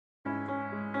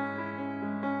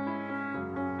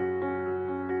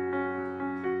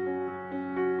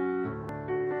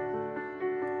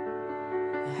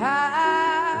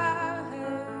I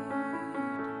heard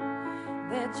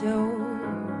that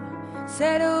you're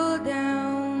settled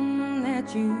down,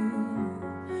 that you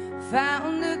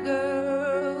found a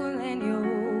girl and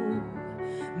you're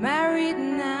married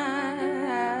now.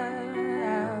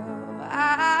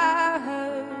 I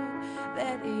heard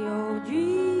that your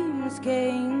dreams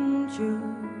came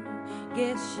true.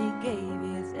 Guess she gave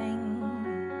you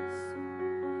things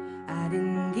I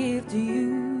didn't give to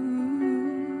you.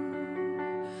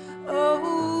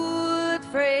 Old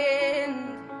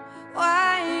friend,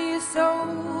 why are you so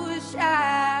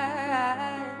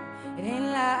shy? It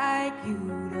ain't like you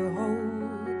to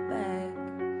hold back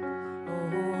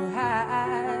or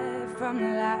hide from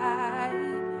the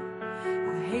light.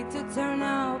 I hate to turn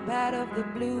out out of the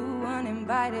blue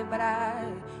uninvited, but I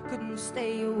couldn't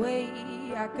stay away,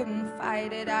 I couldn't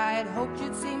fight it. I had hoped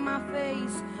you'd see my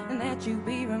face and that you'd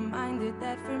be reminded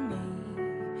that for me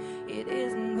it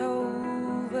isn't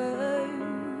over.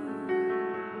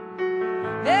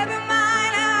 Never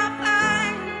mind, I'll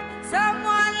find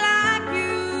someone like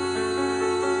you.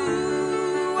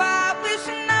 I wish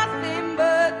nothing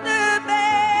but the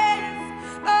best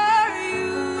for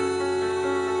you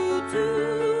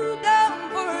too. Don't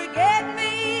forget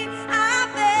me, I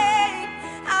beg.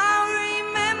 I'll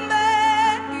remember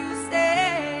you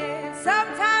said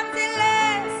sometimes it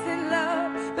lasts in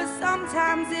love, but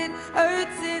sometimes it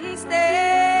hurts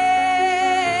instead.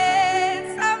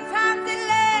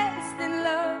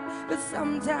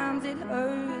 Sometimes it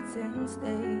hurts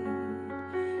instead,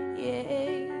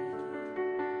 yeah.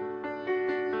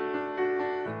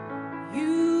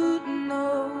 You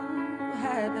know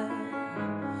how the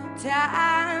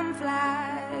time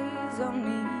flies on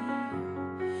me.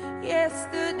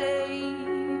 Yesterday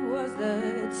was the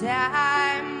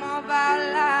time of our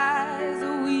lives.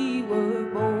 We were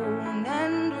born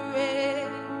and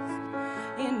raised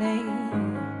in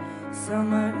a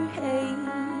summer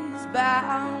haze,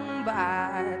 bound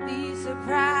by the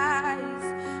surprise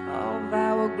of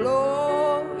our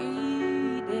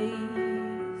glory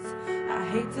days. I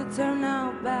hate to turn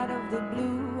out out of the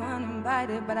blue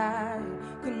uninvited, but I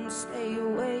couldn't stay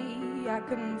away, I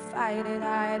couldn't fight it.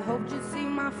 I had hoped you'd see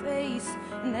my face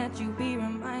and that you'd be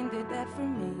reminded that for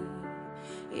me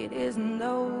it isn't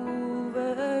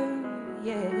over,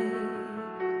 yeah.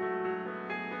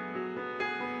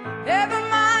 Never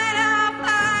mind, I'll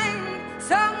find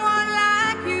someone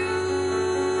like you.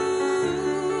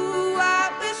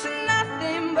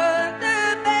 Nothing but the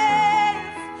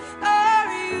best for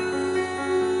you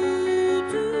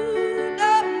too.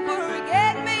 Don't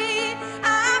forget me, I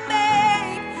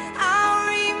beg. I'll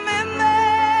remember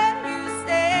you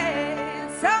said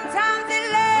sometimes it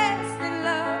lasts in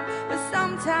love, but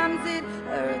sometimes it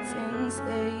hurts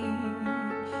instead,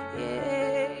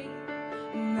 yeah.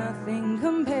 Nothing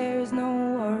compares, no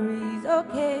worries or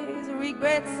cares,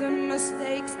 regrets and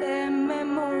mistakes, their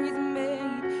memories made.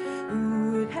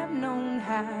 Who would have known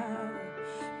how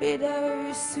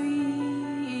bittersweet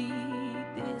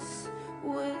this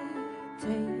would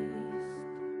taste?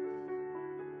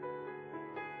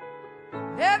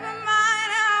 Never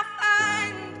mind, I'll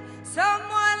find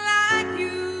someone like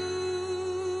you.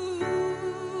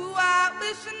 I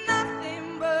wish nothing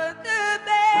but the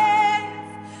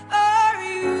best for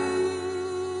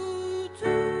you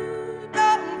too.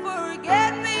 Don't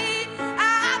forget me,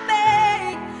 I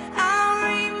beg. I'll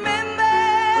remember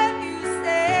you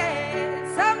said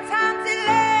sometimes it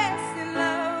lasts in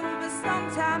love, but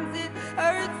sometimes it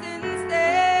hurts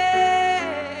instead.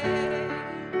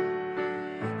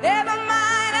 Never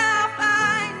mind, I'll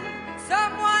find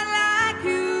someone like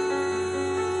you.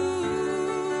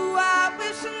 I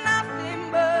wish nothing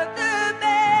but the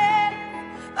best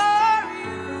for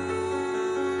you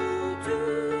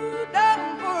too.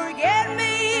 Don't forget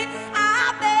me, I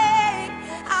beg.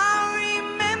 I'll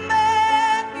remember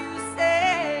you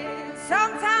said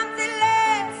sometimes it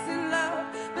lasts in love,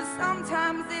 but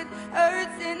sometimes it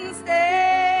hurts instead.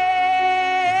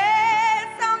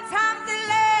 Sometimes it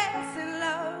lasts in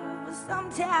love, but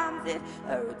sometimes it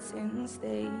hurts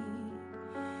instead,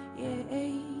 yeah,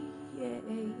 yeah,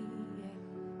 yeah.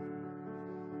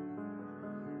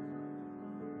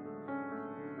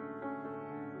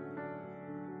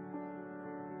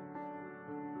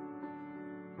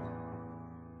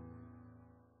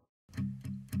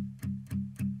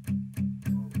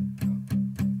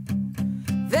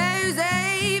 There's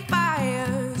a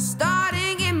fire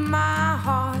starting in my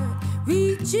heart,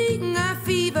 reaching a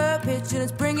fever pitch and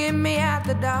it's bringing me out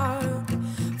the dark.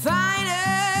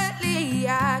 Finally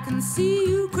I can see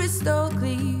you crystal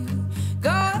clear. Go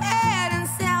ahead and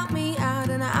sell me out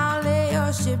and I'll lay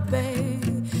your ship bare.